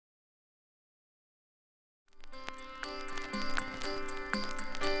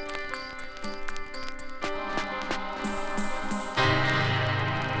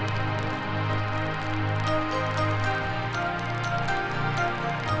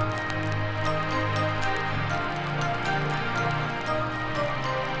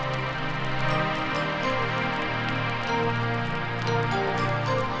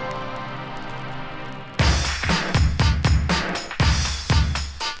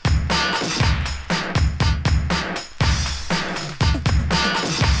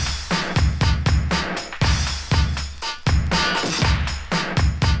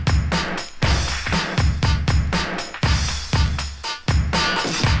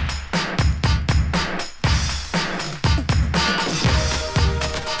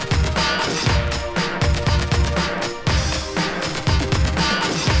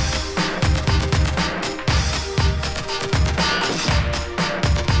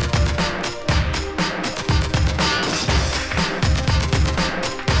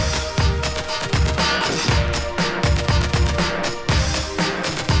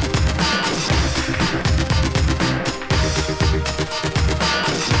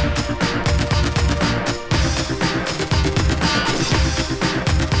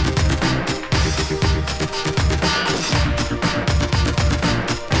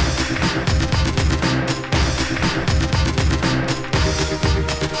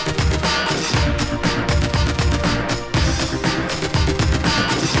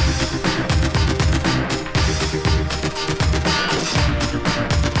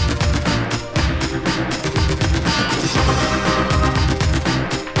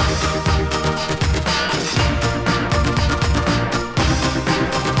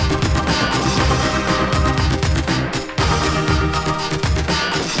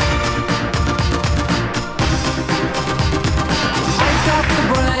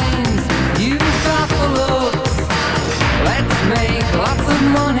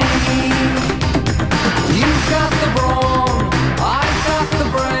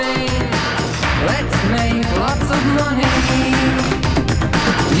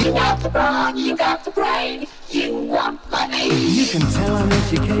You got the brain, you want money. You can tell I'm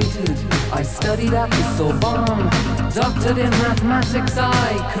educated. I studied at the Sorbonne. Doctored in mathematics,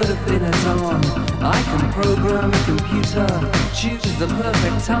 I could have been a don. I can program a computer, choose the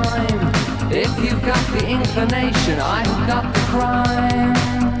perfect time. If you've got the inclination, I've got the crime.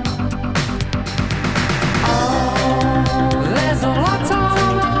 Oh, there's a lot of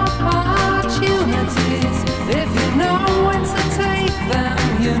opportunities. If you know when to take them,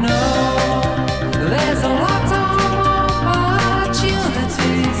 you know. There's a lot of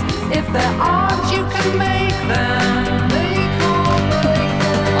opportunities. If there aren't, you can make them.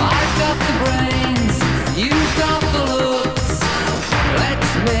 I've got the brains, you've got the looks.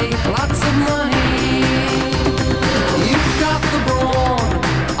 Let's make lots of money. You've got the brawn,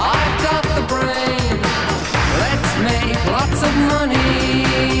 I've got the brain. Let's make lots of money.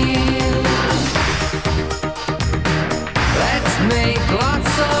 Let's make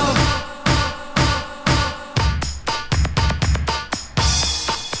lots of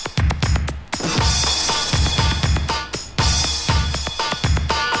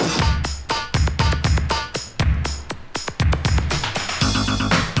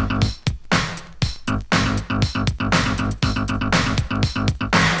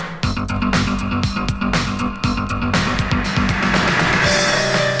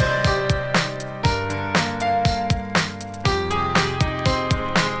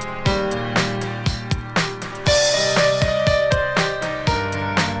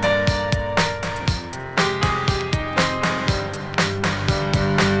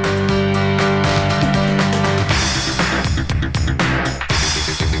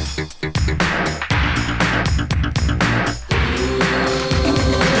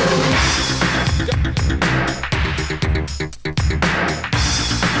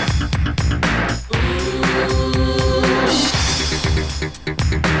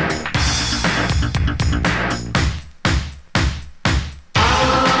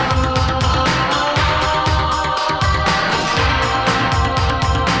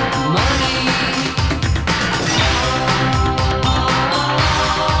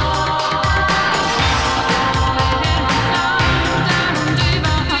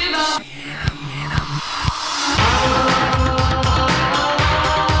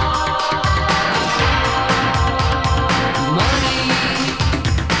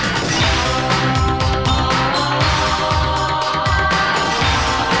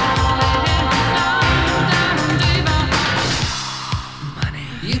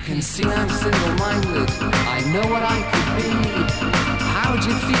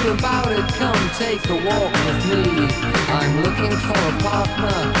take a walk with me. I'm looking for a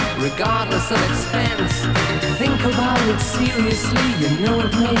partner, regardless of expense. Think about it seriously, you know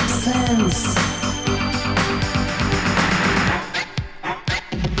it makes sense.